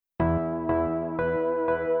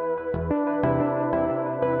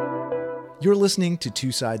You're listening to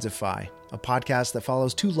Two Sides of Fi, a podcast that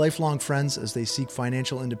follows two lifelong friends as they seek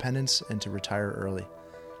financial independence and to retire early.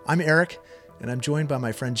 I'm Eric, and I'm joined by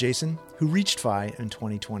my friend Jason, who reached Fi in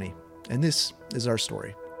 2020. And this is our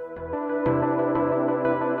story.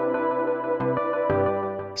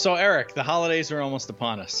 So Eric, the holidays are almost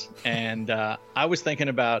upon us, and I was thinking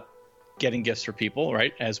about getting gifts for people,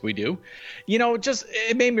 right, as we do.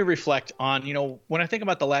 It made me reflect on, when I think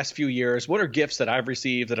about the last few years, what are gifts that I've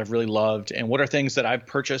received that I've really loved, and what are things that I've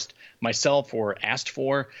purchased myself or asked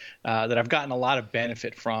for that I've gotten a lot of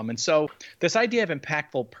benefit from. And so this idea of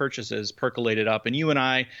impactful purchases percolated up, and you and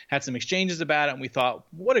I had some exchanges about it, and we thought,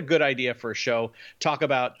 what a good idea for a show. Talk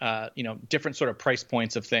about, different sort of price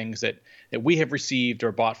points of things that we have received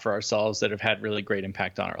or bought for ourselves that have had really great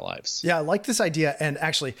impact on our lives. Yeah, I like this idea. And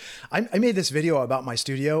actually, I made this video about my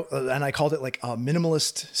studio and I called it like a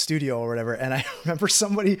minimalist studio or whatever. And I remember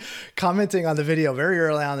somebody commenting on the video very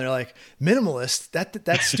early on. They're like, minimalist,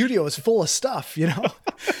 that studio is full of stuff,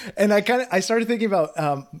 And I started thinking about,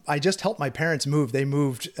 I just helped my parents move. They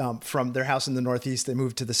moved from their house in the Northeast. They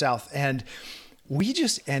moved to the South, and we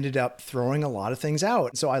just ended up throwing a lot of things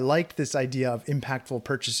out. So I like this idea of impactful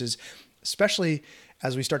purchases, especially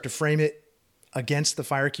as we start to frame it against the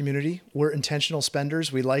fire community. We're intentional spenders.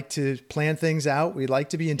 We like to plan things out. We like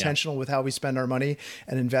to be intentional with how we spend our money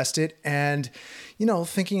and invest it. And,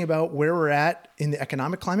 thinking about where we're at in the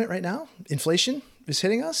economic climate right now, inflation is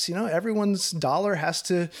hitting us. Everyone's dollar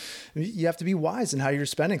you have to be wise in how you're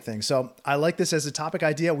spending things. So I like this as a topic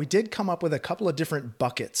idea. We did come up with a couple of different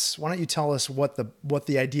buckets. Why don't you tell us what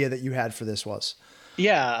the idea that you had for this was?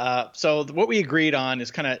 Yeah. So what we agreed on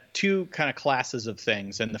is two classes of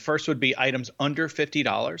things. And the first would be items under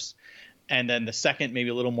 $50. And then the second, maybe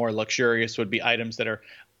a little more luxurious, would be items that are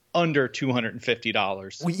under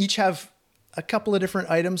 $250. We each have a couple of different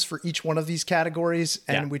items for each one of these categories.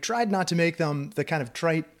 And we tried not to make them the kind of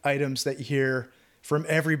trite items that you hear from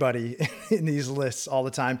everybody in these lists all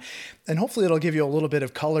the time. And hopefully it'll give you a little bit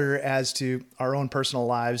of color as to our own personal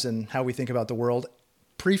lives and how we think about the world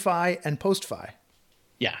pre-Fi and post-Fi.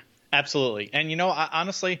 Yeah, absolutely. And,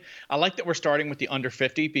 honestly, I like that we're starting with the under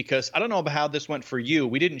 50 because I don't know about how this went for you.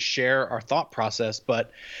 We didn't share our thought process,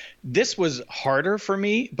 but this was harder for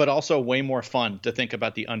me, but also way more fun to think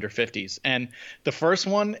about the under 50s. And the first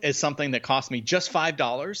one is something that cost me just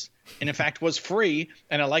 $5 and in fact was free.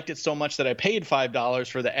 And I liked it so much that I paid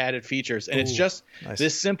 $5 for the added features. And it's just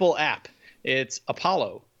this simple app. It's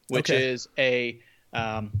Apollo, which is a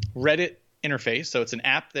Reddit interface. So it's an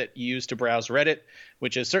app that you use to browse Reddit,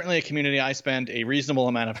 which is certainly a community I spend a reasonable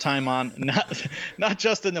amount of time on, not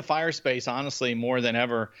just in the fire space, honestly, more than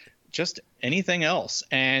ever, just anything else.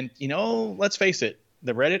 And, let's face it,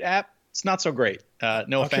 the Reddit app, it's not so great.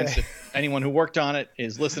 No offense if anyone who worked on it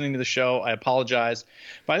is listening to the show. I apologize.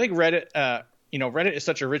 But I think Reddit, Reddit is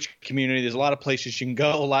such a rich community. There's a lot of places you can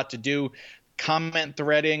go, a lot to do. Comment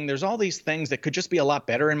threading. There's all these things that could just be a lot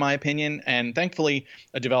better, in my opinion. And thankfully,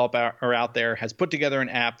 a developer out there has put together an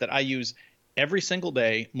app that I use every single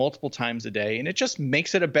day, multiple times a day, and it just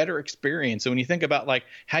makes it a better experience. So when you think about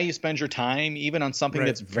how you spend your time, even on something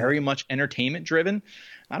that's very much entertainment driven,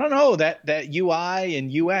 I don't know, that UI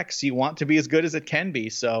and UX, you want to be as good as it can be.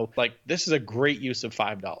 So this is a great use of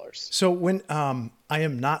 $5. So when I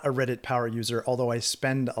am not a Reddit power user, although I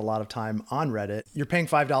spend a lot of time on Reddit, you're paying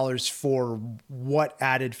 $5 for what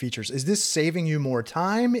added features? Is this saving you more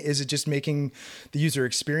time? Is it just making the user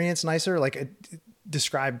experience nicer?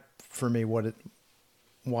 Describe for me why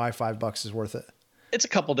 $5 is worth it. It's a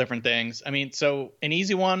couple different things. So an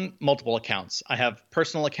easy one, multiple accounts. I have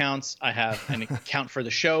personal accounts. I have an account for the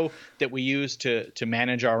show that we use to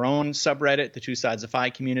manage our own subreddit, the Two Sides of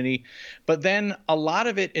Fi community. But then a lot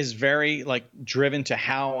of it is very driven to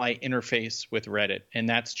how I interface with Reddit. And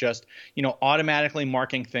that's just, automatically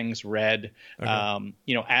marking things red,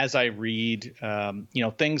 as I read,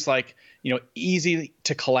 things like, easy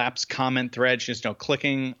to collapse comment threads, just,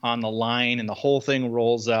 clicking on the line and the whole thing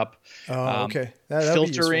rolls up. Oh, okay.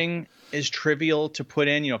 Filtering is trivial to put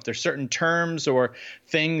in. If there's certain terms or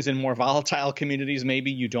things in more volatile communities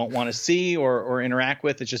maybe you don't want to see or interact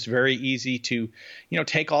with, it's just very easy to,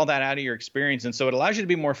 take all that out of your experience. And so it allows you to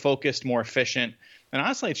be more focused, more efficient. And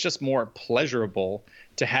honestly, it's just more pleasurable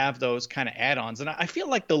to have those kind of add-ons. And I feel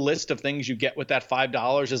like the list of things you get with that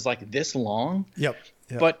 $5 is this long. Yep.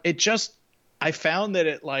 But I found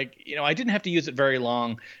that I didn't have to use it very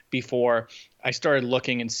long before I started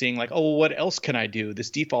looking and seeing what else can I do? This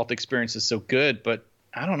default experience is so good, but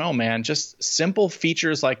I don't know, man, just simple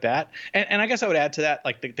features like that. And I guess I would add to that,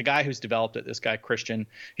 like the guy who's developed it, this guy, Christian,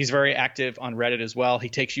 he's very active on Reddit as well. He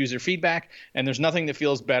takes user feedback, and there's nothing that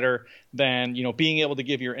feels better than, being able to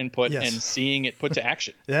give your input Yes. and seeing it put to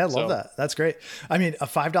action. Yeah, I love that. That's great. I mean, a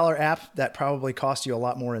 $5 app that probably costs you a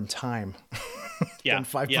lot more in time than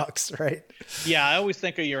 $5, right? Yeah, I always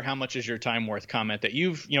think of your "how much is your time worth" comment that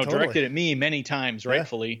you've Totally. directed at me many times,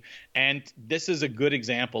 rightfully. And this is a good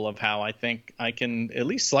example of how I think I can at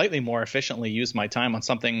least slightly more efficiently use my time on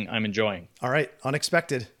something I'm enjoying. All right,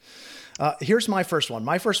 unexpected. Here's my first one.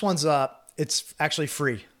 My first one's it's actually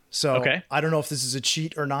free. So Okay. I don't know if this is a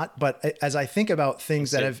cheat or not, but as I think about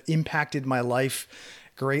things that have impacted my life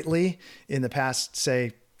greatly in the past,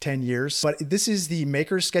 say, 10 years. But this is the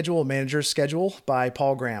Maker's Schedule, Manager's Schedule by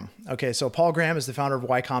Paul Graham. Okay, so Paul Graham is the founder of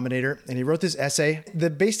Y Combinator, and he wrote this essay. The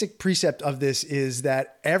basic precept of this is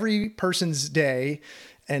that every person's day,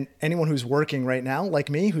 and anyone who's working right now, like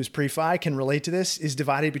me, who's pre-fi, can relate to this, is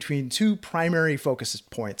divided between two primary focus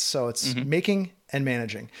points. So it's making and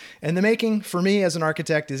managing. And the making, for me as an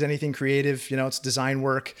architect, is anything creative. It's design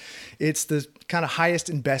work. It's the kind of highest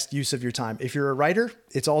and best use of your time. If you're a writer,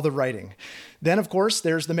 it's all the writing. Then, of course,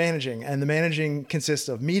 there's the managing. And the managing consists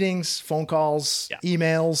of meetings, phone calls,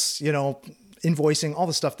 emails, invoicing, all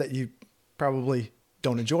the stuff that you probably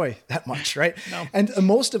don't enjoy that much, right? No. And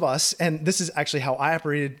most of us, and this is actually how I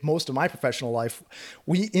operated most of my professional life,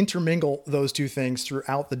 we intermingle those two things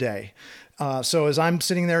throughout the day. So as I'm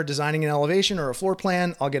sitting there designing an elevation or a floor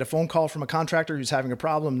plan, I'll get a phone call from a contractor who's having a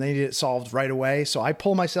problem. They need it solved right away. So I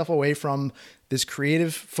pull myself away from this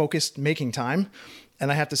creative, focused making time,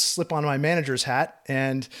 and I have to slip on my manager's hat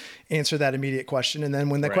and answer that immediate question. And then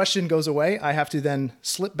when the question goes away, I have to then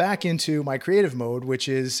slip back into my creative mode, which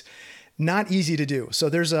is not easy to do. So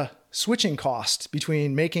there's a switching cost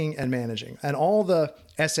between making and managing. And all the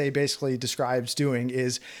essay basically describes doing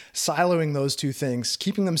is siloing those two things,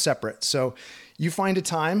 keeping them separate. So you find a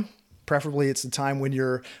time, preferably it's the time when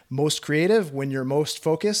you're most creative, when you're most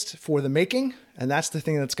focused for the making. And that's the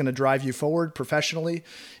thing that's going to drive you forward professionally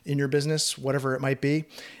in your business, whatever it might be.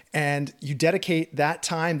 And you dedicate that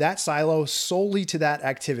time, that silo, solely to that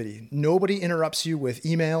activity. Nobody interrupts you with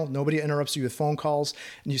email. Nobody interrupts you with phone calls.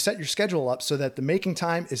 And you set your schedule up so that the making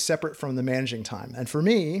time is separate from the managing time. And for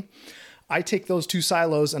me, I take those two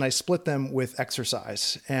silos and I split them with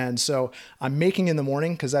exercise. And so I'm making in the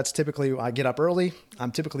morning because that's typically, I get up early.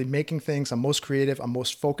 I'm typically making things. I'm most creative. I'm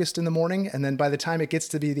most focused in the morning. And then by the time it gets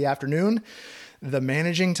to be the afternoon, the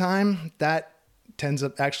managing time, that tends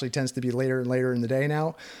to be later and later in the day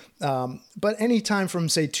now. But any time from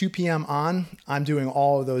say 2 p.m. on, I'm doing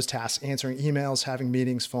all of those tasks, answering emails, having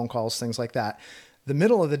meetings, phone calls, things like that. The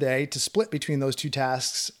middle of the day, to split between those two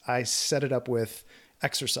tasks, I set it up with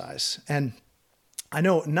exercise. And I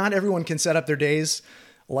know not everyone can set up their days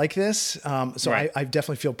like this. So I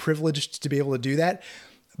definitely feel privileged to be able to do that.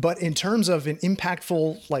 But in terms of an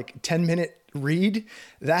impactful, 10-minute read,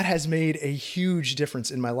 that has made a huge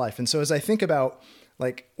difference in my life. And so as I think about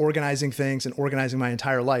organizing things and organizing my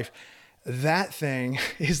entire life, that thing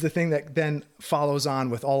is the thing that then follows on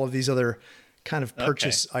with all of these other kind of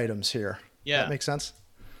purchase items here. Yeah. That makes sense?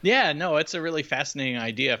 Yeah, no, it's a really fascinating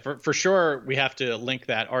idea. For sure, we have to link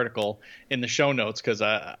that article in the show notes because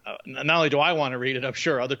not only do I want to read it, I'm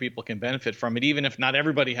sure other people can benefit from it, even if not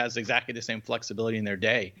everybody has exactly the same flexibility in their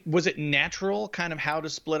day. Was it natural kind of how to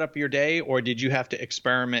split up your day, or did you have to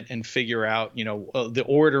experiment and figure out, the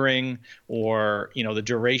ordering or, the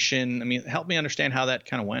duration? I mean, help me understand how that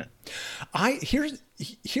kind of went.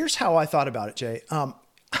 Here's how I thought about it, Jay.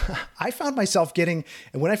 I found myself and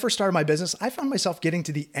when I first started my business, I found myself getting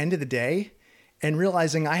to the end of the day and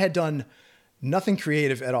realizing I had done nothing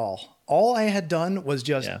creative at all. All I had done was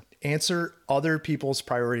just answer other people's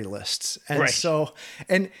priority lists. And so,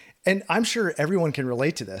 and I'm sure everyone can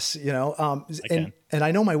relate to this, and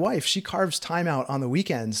I know my wife, she carves time out on the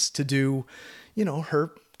weekends to do,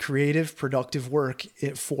 her creative, productive work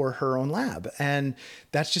for her own lab. And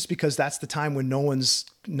that's just because that's the time when no one's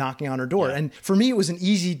knocking on her door. Yeah. And for me, it was an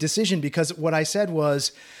easy decision because what I said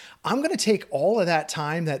was, I'm going to take all of that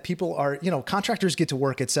time that people are, contractors get to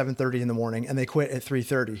work at 7:30 in the morning and they quit at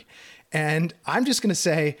 3:30. And I'm just going to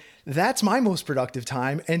say, that's my most productive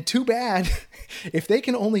time. And too bad if they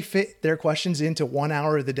can only fit their questions into 1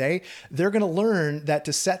 hour of the day, they're going to learn that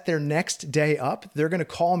to set their next day up, they're going to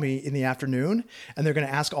call me in the afternoon and they're going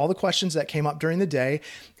to ask all the questions that came up during the day.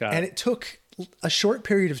 And it took a short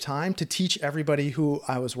period of time to teach everybody who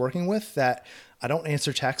I was working with that I don't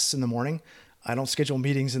answer texts in the morning. I don't schedule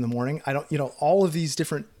meetings in the morning. I don't, all of these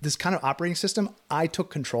different, this kind of operating system, I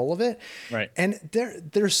took control of it. Right. And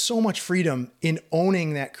there's so much freedom in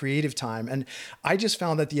owning that creative time. And I just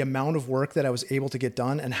found that the amount of work that I was able to get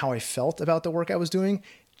done and how I felt about the work I was doing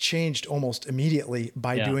changed almost immediately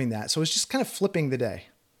by doing that. So it's just kind of flipping the day.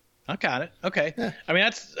 I got it. Okay. Yeah. I mean,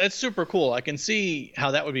 that's super cool. I can see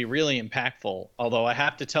how that would be really impactful. Although I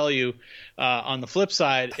have to tell you, on the flip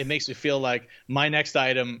side, it makes me feel like my next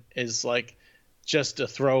item is like just a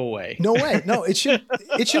throwaway. No way. No, it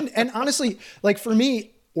shouldn't. And honestly, like for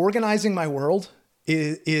me, organizing my world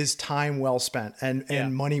is time well spent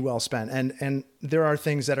and money well spent. And there are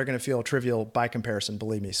things that are going to feel trivial by comparison,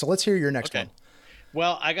 believe me. So let's hear your next one.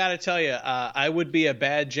 Well, I got to tell you, I would be a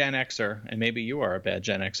bad Gen Xer, and maybe you are a bad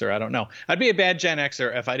Gen Xer. I don't know. I'd be a bad Gen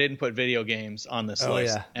Xer if I didn't put video games on this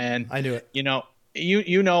list. Yeah. And I knew it. You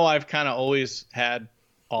know, I've kind of always had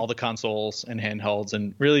all the consoles and handhelds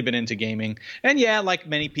and really been into gaming. And yeah, like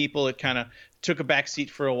many people, it kind of took a backseat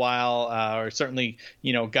for a while, or certainly,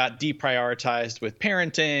 got deprioritized with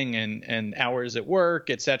parenting and hours at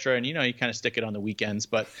work, et cetera. And, you kind of stick it on the weekends.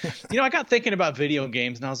 But, I got thinking about video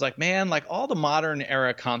games and I was like, man, like all the modern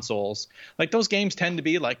era consoles, like those games tend to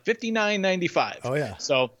be like $59.95. Oh, yeah.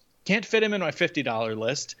 So can't fit them in my $50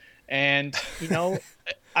 list. And,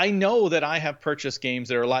 I know that I have purchased games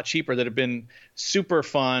that are a lot cheaper that have been super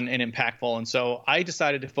fun and impactful. And so I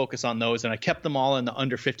decided to focus on those, and I kept them all in the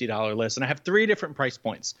under $50 list. And I have 3 different price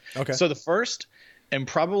points. Okay. So the first and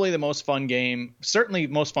probably the most fun game, certainly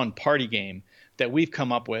most fun party game that we've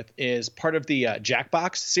come up with is part of the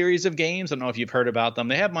Jackbox series of games. I don't know if you've heard about them.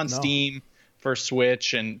 They have them on Steam for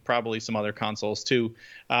Switch and probably some other consoles too.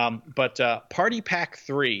 But Party Pack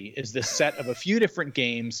 3 is this set of a few different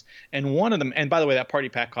games, and one of them, and by the way, that Party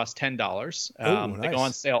Pack costs $10. Nice. They go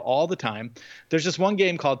on sale all the time. There's just one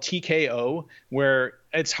game called TKO where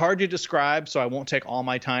it's hard to describe, so I won't take all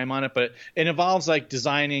my time on it, but it involves like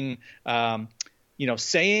designing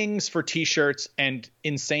sayings for T-shirts and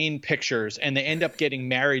insane pictures, and they end up getting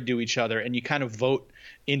married to each other, and you kind of vote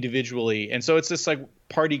individually. And so it's this like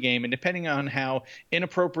party game, and depending on how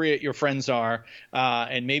inappropriate your friends are,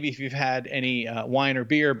 and maybe if you've had any wine or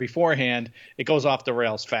beer beforehand, it goes off the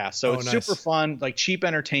rails fast. So it's nice. Super fun, like cheap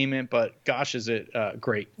entertainment, but gosh, is it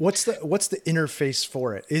great. What's the interface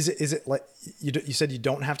for it? Is it like you said you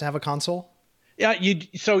don't have to have a console? Yeah,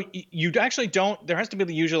 you actually don't. There has to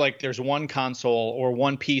be usually like there's one console or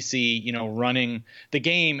one PC, running the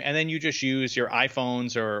game, and then you just use your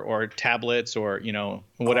iPhones or tablets or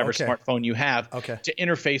whatever smartphone you have to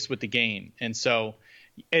interface with the game. And so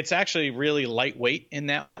it's actually really lightweight in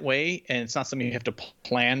that way, and it's not something you have to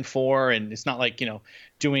plan for, and it's not like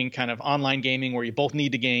doing kind of online gaming where you both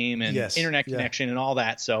need the game and internet connection and all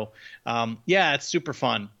that. So it's super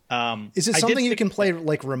fun. Is it something you can play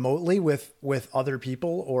like remotely with other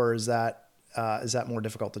people, or is that more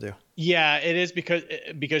difficult to do? Yeah, it is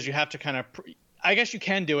because you have to kind of I guess you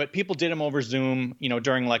can do it. People did them over Zoom,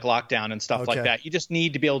 during like lockdown and stuff like that. You just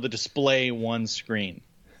need to be able to display one screen.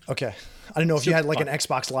 Okay. I don't know if you had like an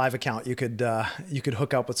Xbox Live account, you could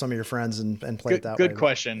hook up with some of your friends and play it that way. Good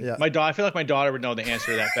question. Yeah. I feel like my daughter would know the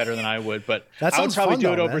answer to that better than I would, but I would probably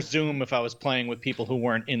do it over man. Zoom if I was playing with people who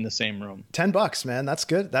weren't in the same room. $10, man. That's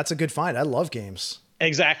good. That's a good find. I love games.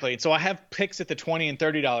 Exactly. So I have picks at the $20 and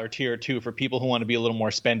 $30 tier too for people who want to be a little more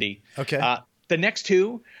spendy. Okay. The next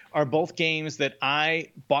 2 are both games that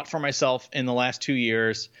I bought for myself in the last 2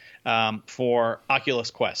 years for Oculus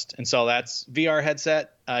Quest. And so that's VR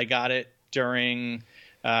headset. I got it during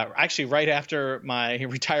actually right after my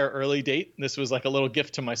retire early date. This was like a little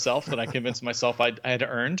gift to myself that I convinced myself I had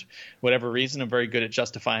earned. Whatever reason, I'm very good at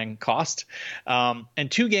justifying cost. And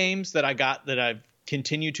 2 games that I got that I've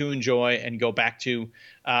continued to enjoy and go back to.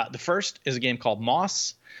 The first is a game called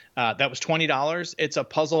Moss. That was $20. It's a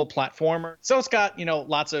puzzle platformer. So it's got,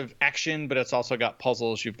 lots of action, but it's also got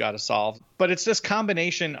puzzles you've got to solve. But it's this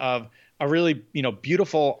combination of a really,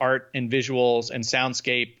 beautiful art and visuals and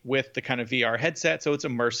soundscape with the kind of VR headset. So it's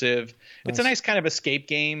immersive. Nice. It's a nice kind of escape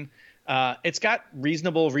game. It's got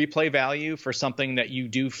reasonable replay value for something that you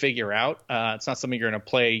do figure out. It's not something you're going to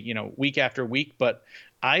play, week after week, but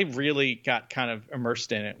I really got kind of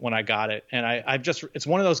immersed in it when I got it. And it's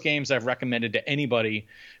one of those games I've recommended to anybody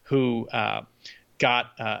who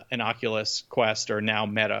got an Oculus Quest or now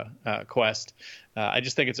Meta Quest. I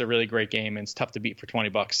just think it's a really great game, and it's tough to beat for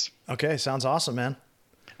 $20. Okay. Sounds awesome, man.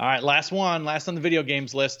 All right. Last on the video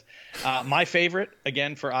games list. My favorite,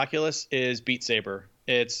 again, for Oculus is Beat Saber.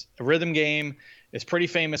 It's a rhythm game. is pretty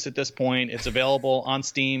famous at this point. It's available on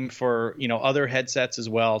Steam for, other headsets as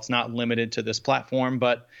well. It's not limited to this platform,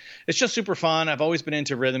 but it's just super fun. I've always been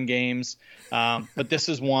into rhythm games, but this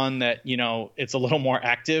is one that, it's a little more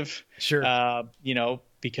active. Sure.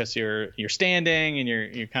 Because you're standing and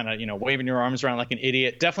you're kind of, waving your arms around like an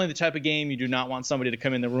idiot. Definitely the type of game you do not want somebody to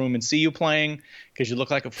come in the room and see you playing, because you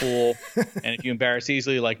look like a fool. And if you embarrass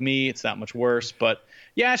easily like me, it's that much worse. But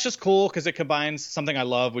yeah, it's just cool because it combines something I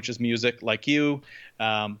love, which is music, like you.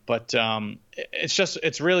 It's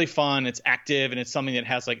really fun. It's active, and it's something that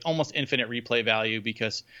has like almost infinite replay value,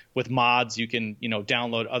 because with mods you can,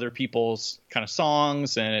 download other people's kind of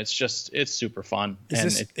songs, and it's super fun.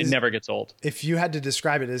 It never gets old. If you had to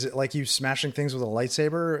describe it, is it like you smashing things with a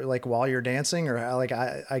lightsaber, like while you're dancing, or like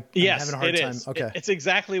I'm having a hard time? Okay. It's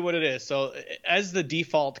exactly what it is. So as the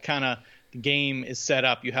default kind of game is set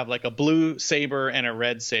up, you have like a blue saber and a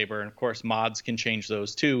red saber, and of course mods can change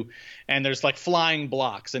those too. And there's like flying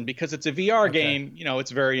blocks, and because it's a VR game,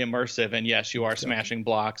 it's very immersive, and yes, you are smashing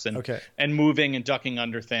blocks and moving and ducking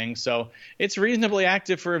under things. So it's reasonably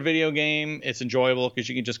active for a video game. It's enjoyable because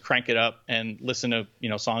you can just crank it up and listen to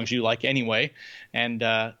songs you like anyway. And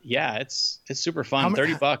it's super fun.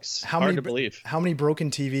 $30, hard to believe. How many broken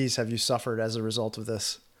TVs have you suffered as a result of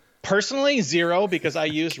this? Personally, 0, because I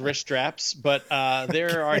use wrist straps, but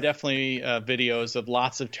there are definitely videos of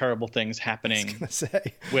lots of terrible things happening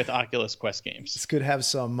with Oculus Quest games. It's good to have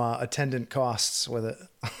some attendant costs with it.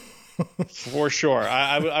 For sure.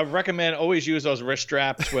 I recommend always use those wrist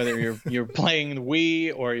straps, whether you're playing the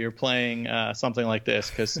Wii or you're playing something like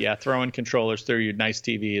this, because throwing controllers through your nice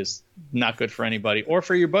TV is not good for anybody, or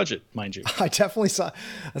for your budget, mind you. I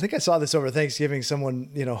think I saw this over Thanksgiving, someone,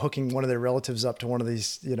 hooking one of their relatives up to one of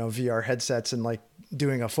these, VR headsets and like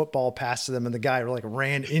doing a football pass to them, and the guy like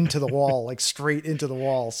ran into the wall, like straight into the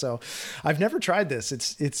wall. So I've never tried this.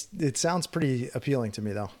 It sounds pretty appealing to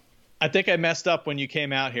me though. I think I messed up when you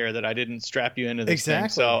came out here that I didn't strap you into this thing.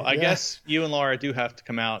 So I guess you and Laura do have to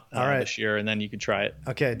come out this year, and then you can try it.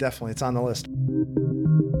 Okay, definitely. It's on the list.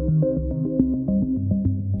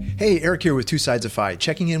 Hey, Eric here with Two Sides of Fi,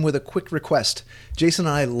 checking in with a quick request. Jason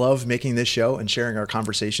and I love making this show and sharing our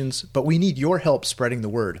conversations, but we need your help spreading the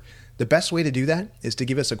word. The best way to do that is to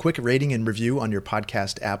give us a quick rating and review on your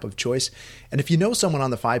podcast app of choice. And if you know someone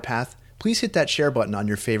on the Fi path, please hit that share button on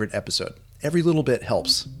your favorite episode. Every little bit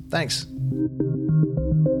helps. Thanks.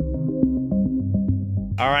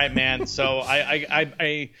 All right, man. So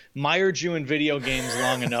I mired you in video games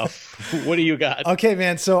long enough. What do you got? Okay,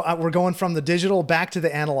 man. So we're going from the digital back to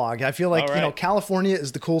the analog. I feel like, California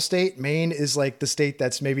is the cool state. Maine is like the state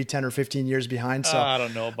that's maybe 10 or 15 years behind. So I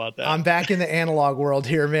don't know about that. I'm back in the analog world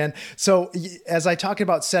here, man. So as I talk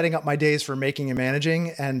about setting up my days for making and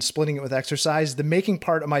managing and splitting it with exercise, the making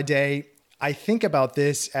part of my day, I think about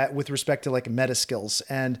this with respect to like meta skills.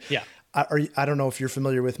 And I don't know if you're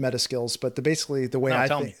familiar with meta skills, but the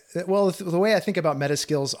way I think about meta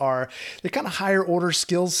skills are the kind of higher order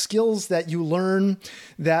skills that you learn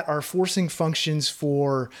that are forcing functions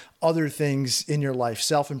for other things in your life,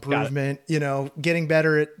 self-improvement, getting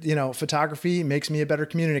better at, photography makes me a better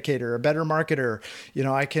communicator, a better marketer,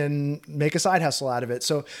 I can make a side hustle out of it.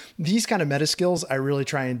 So these kind of meta skills I really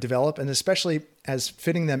try and develop, and especially as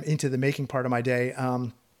fitting them into the making part of my day.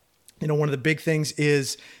 One of the big things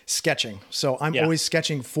is sketching. So I'm always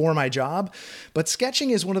sketching for my job, but sketching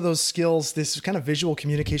is one of those skills, this kind of visual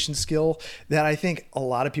communication skill that I think a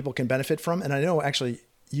lot of people can benefit from. And I know actually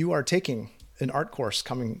you are taking an art course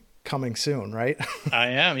coming soon, right? I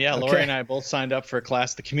am. Yeah. Okay. Lori and I both signed up for a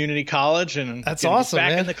class at the community college, and that's awesome.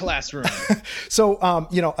 Back man. In the classroom. So,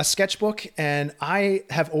 a sketchbook, and I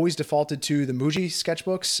have always defaulted to the Muji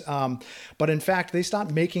sketchbooks. But in fact, they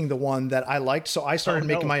stopped making the one that I liked. So I started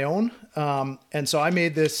making my own. And so I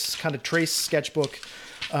made this kind of trace sketchbook,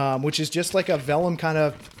 which is just like a vellum kind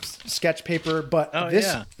of sketch paper. But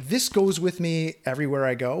this goes with me everywhere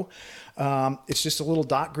I go. It's just a little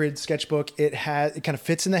dot grid sketchbook. It kind of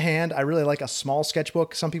fits in the hand. I really like a small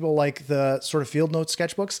sketchbook. Some people like the sort of field note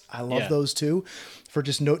sketchbooks. I love those too for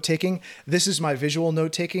just note taking. This is my visual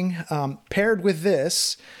note taking. Paired with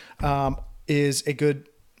this is a good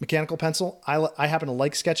mechanical pencil. I happen to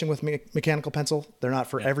like sketching with mechanical pencil. They're not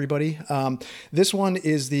for everybody. This one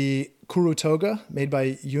is the Kurutoga made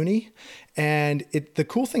by Uni. And the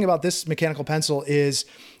cool thing about this mechanical pencil is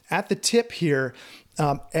at the tip here,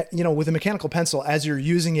 with a mechanical pencil, as you're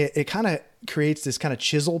using it, it kind of creates this kind of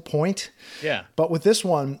chisel point. Yeah. But with this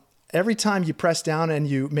one, every time you press down and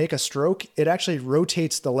you make a stroke, it actually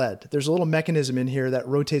rotates the lead. There's a little mechanism in here that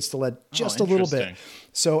rotates the lead just a little bit.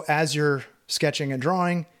 So as you're sketching and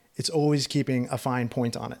drawing, it's always keeping a fine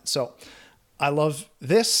point on it. So I love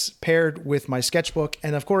this paired with my sketchbook.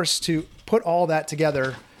 And of course, to put all that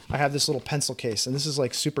together, I have this little pencil case, and this is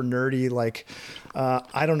like super nerdy, like,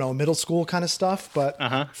 I don't know, middle school kind of stuff, but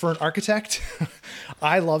for an architect,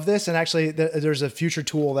 I love this. And actually there's a future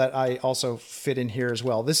tool that I also fit in here as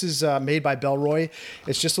well. This is made by Bellroy.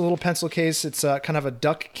 It's just a little pencil case. It's kind of a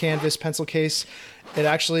duck canvas pencil case. It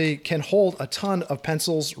actually can hold a ton of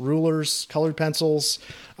pencils, rulers, colored pencils,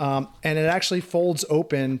 and it actually folds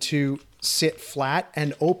open to sit flat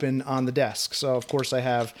and open on the desk. So of course I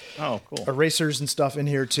have erasers and stuff in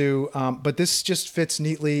here too. But this just fits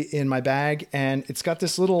neatly in my bag, and it's got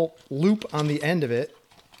this little loop on the end of it.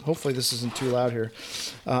 Hopefully this isn't too loud here.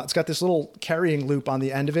 It's got this little carrying loop on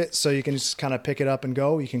the end of it, so you can just kind of pick it up and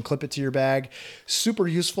go. You can clip it to your bag. Super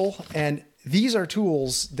useful. And these are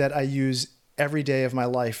tools that I use every day of my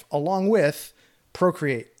life, along with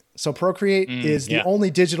Procreate. So Procreate is the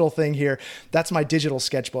only digital thing here. That's my digital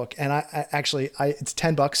sketchbook. And I actually, it's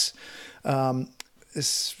 $10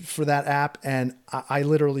 for that app. And I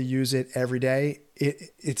literally use it every day.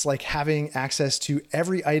 It's like having access to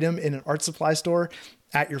every item in an art supply store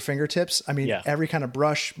at your fingertips. I mean, every kind of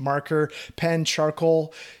brush, marker, pen,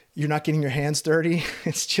 charcoal. You're not getting your hands dirty.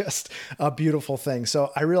 It's just a beautiful thing.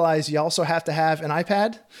 So I realize you also have to have an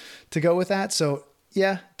iPad to go with that. So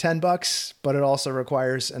yeah, $10, but it also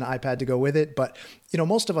requires an iPad to go with it. But, you know,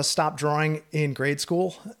 most of us stopped drawing in grade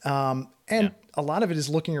school. And a lot of it is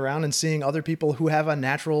looking around and seeing other people who have a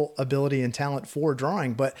natural ability and talent for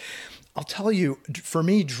drawing. But I'll tell you, for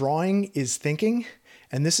me, drawing is thinking,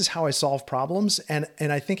 and this is how I solve problems. And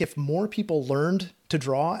I think if more people learned to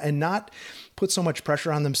draw and not put so much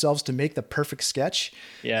pressure on themselves to make the perfect sketch,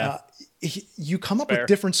 you come up with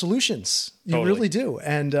different solutions. You really do.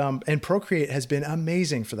 And Procreate has been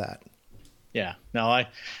amazing for that. Yeah, no,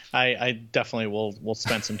 I definitely will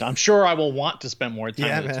spend some time. I'm sure I will want to spend more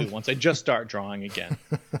time with it too once I just start drawing again.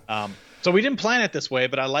 So we didn't plan it this way,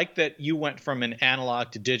 but I like that you went from an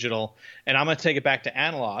analog to digital, and I'm going to take it back to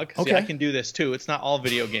analog. See, I can do this too. It's not all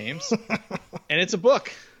video games, and it's a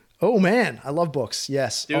book. Oh man, I love books.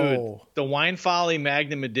 Yes. Dude, the Wine Folly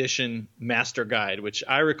Magnum Edition Master Guide, which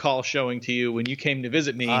I recall showing to you when you came to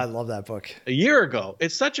visit me. I love that book. A year ago.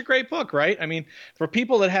 It's such a great book, right? I mean, for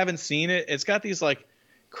people that haven't seen it, it's got these like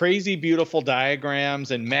crazy beautiful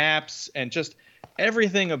diagrams and maps, and just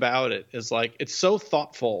everything about it is like, it's so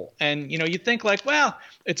thoughtful. And, you know, you think like, well,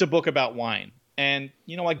 it's a book about wine. And,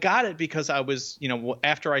 you know, I got it because I was, you know,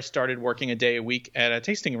 after I started working a day a week at a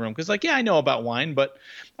tasting room, because like, yeah, I know about wine, but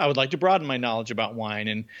I would like to broaden my knowledge about wine,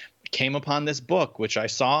 and came upon this book, which I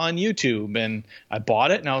saw on YouTube, and I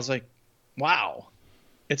bought it, and I was like, wow,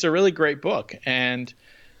 it's a really great book. And,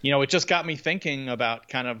 you know, it just got me thinking about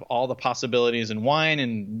kind of all the possibilities in wine,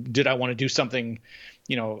 and did I want to do something,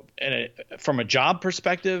 you know, from a job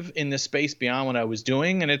perspective in this space beyond what I was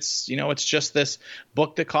doing. And it's, you know, it's just this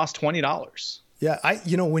book that cost $20. Yeah.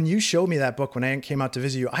 You know, when you showed me that book, when I came out to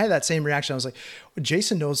visit you, I had that same reaction. I was like,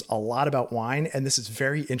 Jason knows a lot about wine, and this is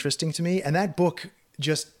very interesting to me. And that book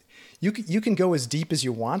just, you can go as deep as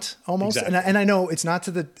you want almost. Exactly. And I know it's not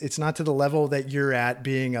to the level that you're at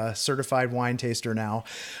being a certified wine taster now,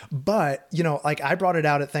 but you know, like I brought it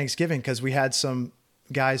out at Thanksgiving because we had some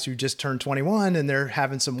guys who just turned 21 and they're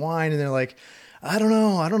having some wine, and they're like, I don't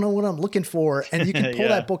know what I'm looking for. And you can pull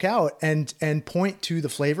that book out and point to the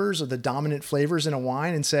flavors or the dominant flavors in a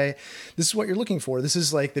wine and say, this is what you're looking for. This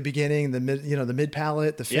is like the beginning, the mid, you know, the mid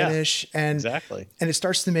palate, the finish. And it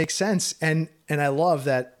starts to make sense. And I love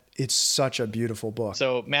that it's such a beautiful book.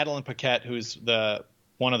 So Madeline Paquette, who's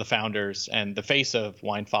one of the founders and the face of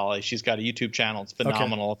Wine Folly, she's got a YouTube channel. It's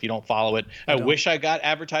phenomenal. If you don't follow it, I wish I got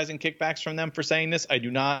advertising kickbacks from them for saying this. I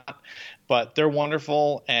do not, but they're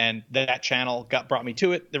wonderful. And that channel brought me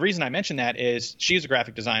to it. The reason I mention that is she's a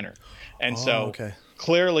graphic designer. And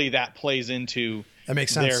clearly that plays into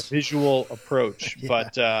their visual approach.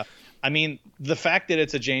 But, I mean, the fact that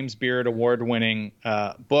it's a James Beard award-winning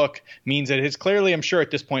book means that it's clearly, I'm sure at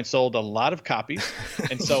this point, sold a lot of copies.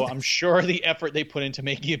 And so I'm sure the effort they put into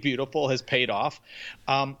making it beautiful has paid off.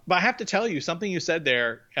 But I have to tell you, something you said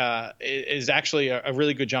there is actually a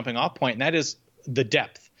really good jumping off point, and that is the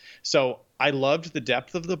depth. So I loved the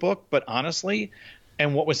depth of the book, but honestly,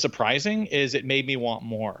 and what was surprising is it made me want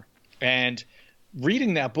more. And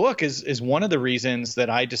reading that book is one of the reasons that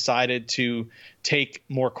I decided to take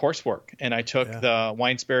more coursework. And I took the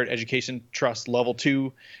Wine Spirit Education Trust Level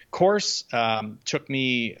 2 course. Took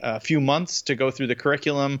me a few months to go through the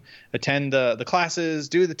curriculum, attend the classes,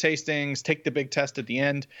 do the tastings, take the big test at the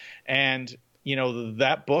end. And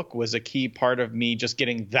that book was a key part of me just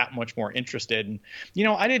getting that much more interested. And,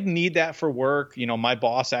 I didn't need that for work. My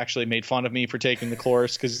boss actually made fun of me for taking the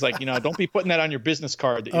course because he's like, don't be putting that on your business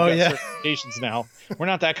card that you've got certifications now. We're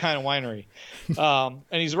not that kind of winery.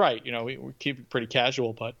 And he's right. We keep it pretty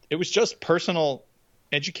casual, but it was just personal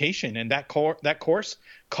education. And that course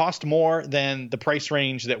cost more than the price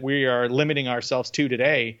range that we are limiting ourselves to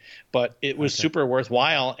today. But it was super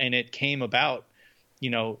worthwhile. And it came about,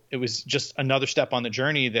 it was just another step on the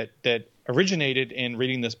journey that originated in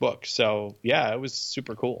reading this book. So yeah, it was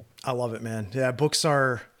super cool. I love it, man. Yeah. Books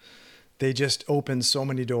they just open so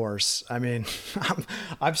many doors. I mean,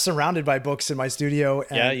 I'm surrounded by books in my studio,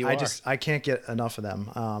 and I can't get enough of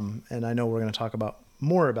them. And I know we're going to talk about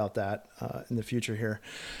more about that in the future here.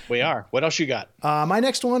 We are. What else you got? My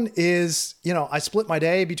next one is, I split my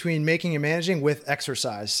day between making and managing with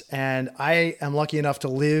exercise, and I am lucky enough to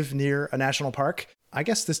live near a national park. I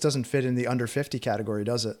guess this doesn't fit in the under 50 category,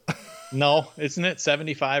 does it? No, isn't it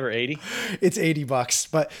 75 or 80? It's $80.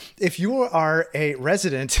 But if you are a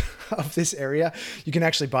resident of this area, you can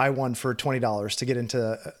actually buy one for $20 to get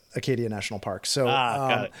into Acadia National Park. So,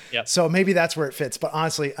 got it. Yep. So maybe that's where it fits. But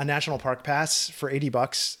honestly, a national park pass for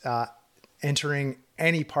 $80, entering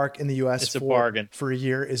any park in the U.S. for a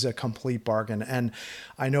year is a complete bargain. And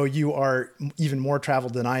I know you are even more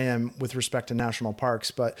traveled than I am with respect to national parks,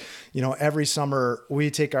 but every summer we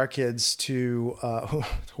take our kids to,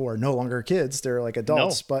 who are no longer kids, they're like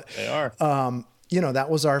adults, but they are. That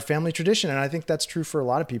was our family tradition. And I think that's true for a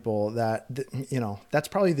lot of people that, that's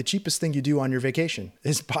probably the cheapest thing you do on your vacation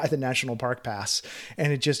is buy the national park pass.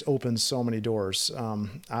 And it just opens so many doors.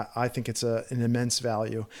 I think it's an immense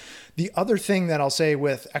value. The other thing that I'll say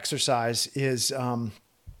with exercise is, and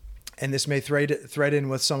this may thread in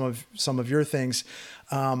with some of your things.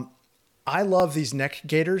 I love these neck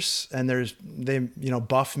gaiters, and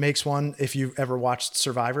Buff makes one. If you've ever watched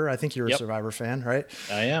Survivor, I think you're a Survivor fan, right?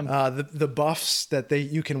 I am. The buffs that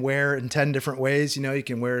you can wear in 10 different ways. You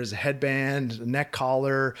can wear it as a headband, a neck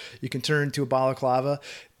collar. You can turn into a balaclava.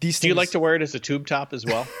 Do you like to wear it as a tube top as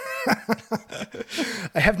well?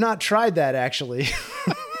 I have not tried that, actually.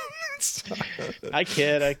 I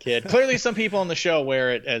kid. Clearly, some people on the show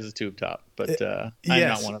wear it as a tube top, but I'm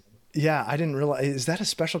not one of them. Yeah, I didn't realize. Is that a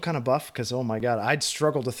special kind of buff? Because, oh my God, I'd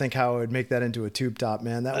struggle to think how I would make that into a tube top,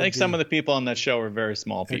 man. I think some of the people on that show are very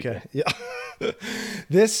small people. Okay, yeah.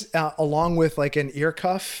 This, along with like an ear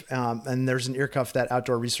cuff, and there's an ear cuff that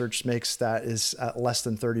Outdoor Research makes that is less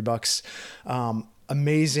than $30.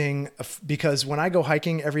 Amazing, because when I go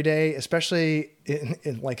hiking every day, especially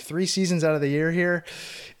in like 3 seasons out of the year here,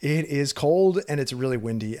 it is cold and it's really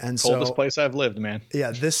windy. And coldest place I've lived, man.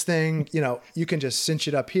 Yeah, this thing, you can just cinch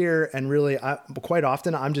it up here, and really, quite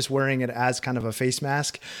often I'm just wearing it as kind of a face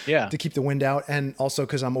mask to keep the wind out, and also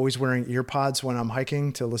because I'm always wearing ear pods when I'm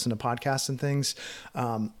hiking to listen to podcasts and things.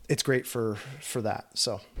 It's great for that.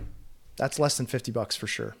 So that's less than $50 for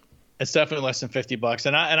sure. It's definitely less than $50.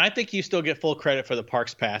 And I think you still get full credit for the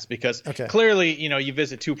Parks Pass because clearly, you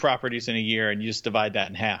visit 2 properties in a year and you just divide that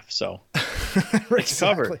in half. So it's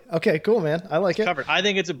covered. Okay, cool, man. I like it. Covered. I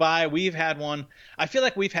think it's a buy. We've had one. I feel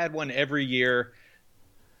like we've had one every year.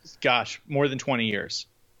 Gosh, more than 20 years.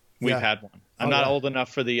 We've had one. I'm not old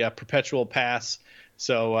enough for the perpetual pass.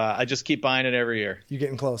 So I just keep buying it every year. You're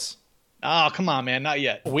getting close. Oh, come on, man. Not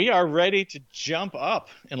yet. We are ready to jump up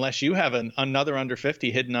unless you have another under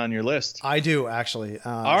 50 hidden on your list. I do, actually.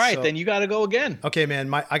 All right, then you got to go again. Okay,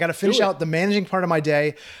 man. I got to finish out the managing part of my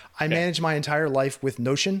day. I manage my entire life with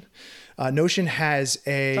Notion. Notion has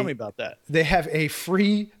Tell me about that. They have a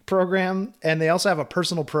free program, and they also have a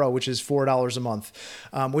personal pro, which is $4 a month,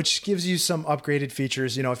 which gives you some upgraded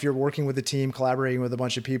features. If you're working with a team, collaborating with a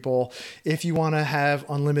bunch of people, if you want to have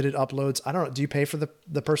unlimited uploads. I don't know. Do you pay for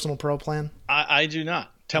the personal pro plan? I do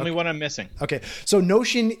not. Tell me what I'm missing. Okay. So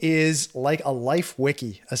Notion is like a life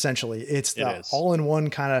wiki, essentially. It's the all-in-one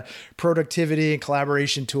kind of productivity and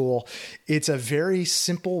collaboration tool. It's a very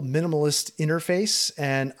simple, minimalist interface,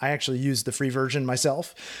 and I actually use the free version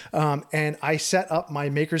myself. And I set up my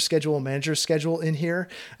maker schedule, manager schedule in here.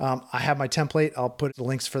 I have my template. I'll put the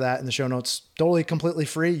links for that in the show notes. Totally, completely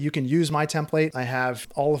free. You can use my template. I have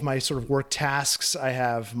all of my sort of work tasks. I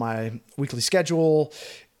have my weekly schedule.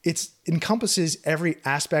 It encompasses every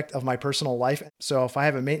aspect of my personal life. So if I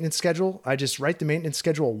have a maintenance schedule, I just write the maintenance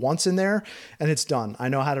schedule once in there and it's done. I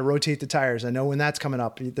know how to rotate the tires. I know when that's coming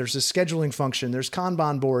up. There's a scheduling function. There's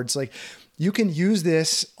Kanban boards. Like, you can use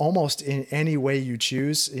this almost in any way you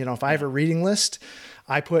choose. If I have a reading list,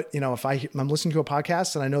 I put, if I'm listening to a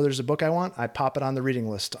podcast and I know there's a book I want, I pop it on the reading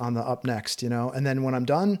list on the up next, and then when I'm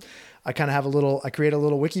done, I kind of have I create a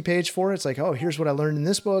little wiki page for it. It's like, oh, here's what I learned in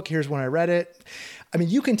this book. Here's when I read it. I mean,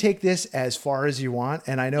 you can take this as far as you want.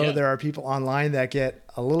 And I know there are people online that get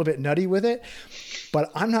a little bit nutty with it,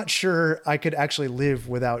 but I'm not sure I could actually live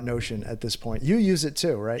without Notion at this point. You use it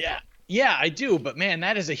too, right? Yeah. Yeah, I do. But man,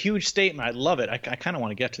 that is a huge statement. I love it. I kind of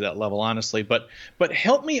want to get to that level, honestly. But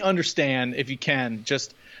help me understand, if you can,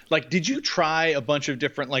 just like, did you try a bunch of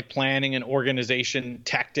different like planning and organization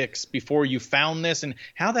tactics before you found this? And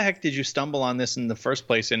how the heck did you stumble on this in the first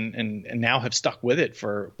place and now have stuck with it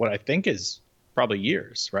for what I think is probably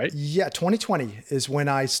years, right? Yeah, 2020 is when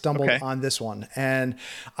I stumbled on this one. And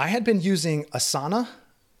I had been using Asana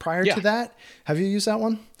prior to that. Have you used that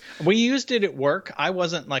one? We used it at work. I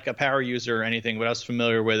wasn't like a power user or anything, but I was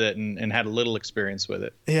familiar with it and had a little experience with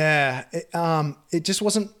it. Yeah, it just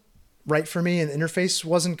wasn't right for me, and the interface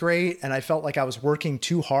wasn't great, and I felt like I was working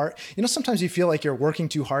too hard. Sometimes you feel like you're working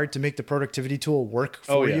too hard to make the productivity tool work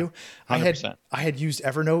for you. 100%. I had used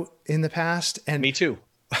Evernote in the past, and me too.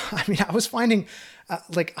 I mean, I was finding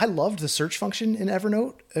I loved the search function in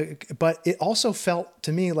Evernote, but it also felt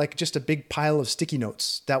to me like just a big pile of sticky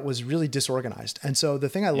notes that was really disorganized. And so the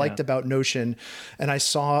thing I liked about Notion, and I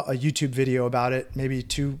saw a YouTube video about it, maybe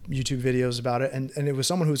 2 YouTube videos about it, and it was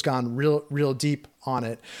someone who's gone real deep on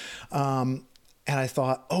it. And I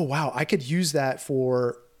thought, oh, wow, I could use that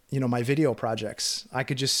for my video projects. I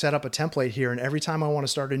could just set up a template here, and every time I want to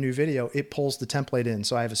start a new video, it pulls the template in.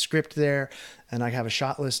 So I have a script there, and I have a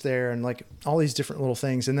shot list there, and like all these different little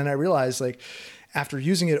things. And then I realized, like, after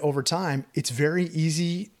using it over time, it's very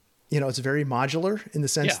easy. It's very modular in the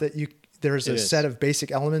sense that there's a set of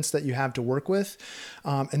basic elements that you have to work with.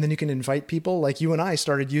 And then you can invite people. Like you and I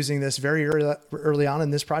started using this very early on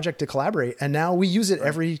in this project to collaborate. And now we use it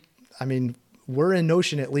we're in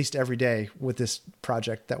Notion at least every day with this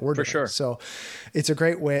project that we're doing. For sure. So it's a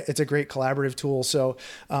great way. It's a great collaborative tool. So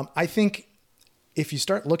I think if you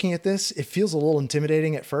start looking at this, it feels a little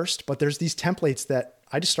intimidating at first, but there's these templates that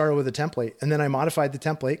I just started with a template, and then I modified the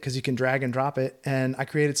template because you can drag and drop it, and I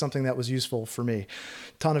created something that was useful for me.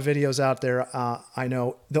 Ton of videos out there. I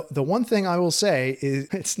know the one thing I will say is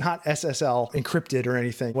it's not SSL encrypted or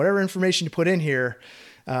anything. Whatever information you put in here,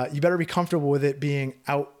 you better be comfortable with it being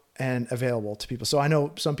out and available to people. So I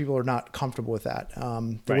know some people are not comfortable with that.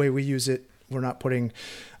 The way we use it, we're not putting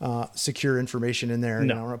secure information in there.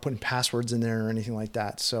 No. We're not putting passwords in there or anything like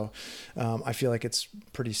that. So I feel like it's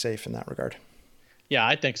pretty safe in that regard. Yeah,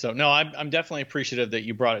 I think so. No, I'm definitely appreciative that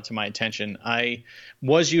you brought it to my attention. I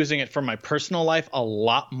was using it for my personal life a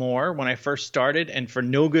lot more when I first started, and for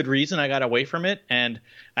no good reason I got away from it, and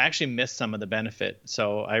I actually missed some of the benefit.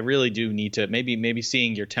 So I really do need to maybe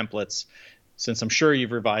seeing your templates, since I'm sure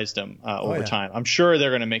you've revised them over time. I'm sure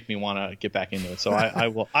they're going to make me want to get back into it. So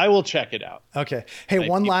I will check it out. Okay. Hey,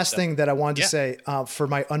 one last thing that I wanted to say for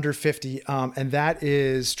my under 50, and that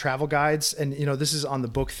is travel guides. And, this is on the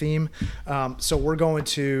book theme. So we're going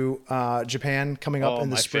to Japan coming up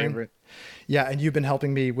in the spring. Favorite. Yeah, and you've been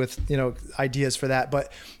helping me with, ideas for that.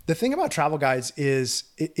 But the thing about travel guides is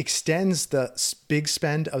it extends the big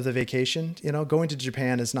spend of the vacation. Going to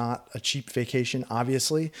Japan is not a cheap vacation,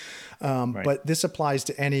 obviously. But this applies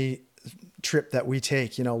to any trip that we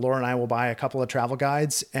take. Laura and I will buy a couple of travel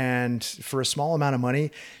guides, and for a small amount of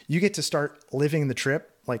money, you get to start living the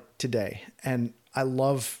trip like today. And I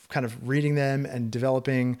love kind of reading them and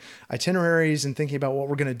developing itineraries and thinking about what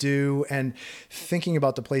we're going to do and thinking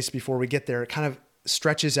about the place before we get there. It kind of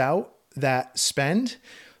stretches out that spend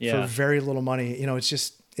for very little money. It's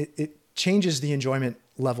just, it changes the enjoyment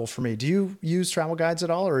level for me. Do you use travel guides at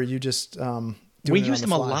all, or are you just, we used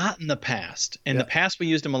them a lot in the past. In the past, we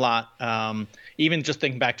used them a lot. Even just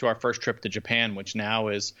thinking back to our first trip to Japan, which now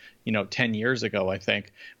is, 10 years ago, I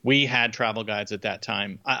think we had travel guides at that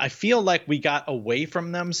time. I feel like we got away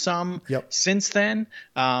from them some since then.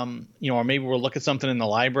 Or maybe we'll look at something in the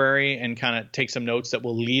library and kind of take some notes that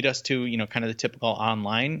will lead us to, kind of the typical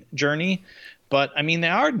online journey. But they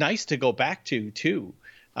are nice to go back to too.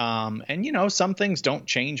 And some things don't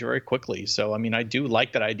change very quickly. So, I do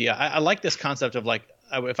like that idea. I like this concept of like,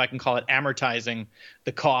 if I can call it, amortizing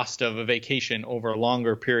the cost of a vacation over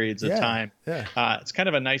longer periods of time. Yeah. It's kind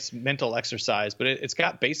of a nice mental exercise, but it's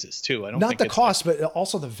got basis too. I don't think not the cost, but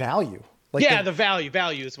also the value. Like the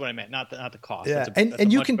value is what I meant, not the cost. Yeah. That's a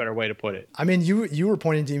much better way to put it. You were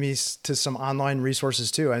pointing to me to some online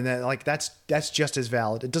resources too. And that's just as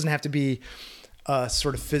valid. It doesn't have to be a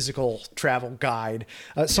sort of physical travel guide.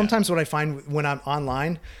 Sometimes what I find when I'm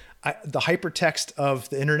online, the hypertext of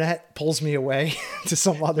the internet pulls me away to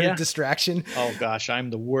some other distraction. Oh gosh,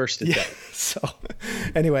 I'm the worst at that. So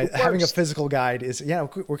anyway, having a physical guide is,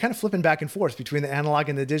 we're kind of flipping back and forth between the analog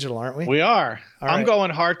and the digital, aren't we? We are. All I'm right.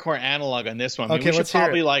 going hardcore analog on this one. I mean, Okay, we should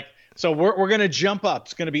probably so we're going to jump up.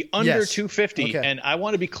 It's going to be under 250. Okay. And I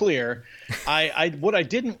want to be clear. I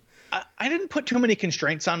didn't put too many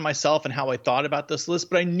constraints on myself and how I thought about this list,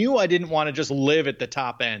 but I knew I didn't want to just live at the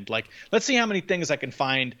top end. Like, let's see how many things I can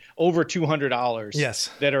find over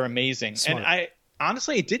 $200 that are amazing. Smart. And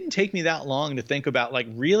honestly, it didn't take me that long to think about like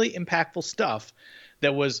really impactful stuff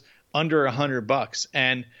that was under $100.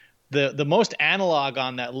 And the most analog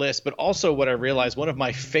on that list, but also what I realized, one of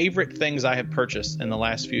my favorite things I have purchased in the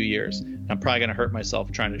last few years. I'm probably going to hurt myself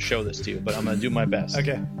trying to show this to you, but I'm going to do my best.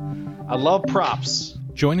 Okay. I love props.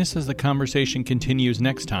 Join us as the conversation continues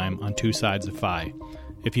next time on Two Sides of Fi.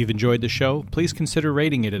 If you've enjoyed the show, please consider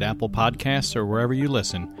rating it at Apple Podcasts or wherever you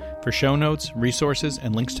listen. For show notes, resources,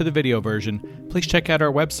 and links to the video version, please check out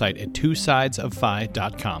our website at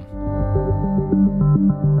twosidesoffi.com.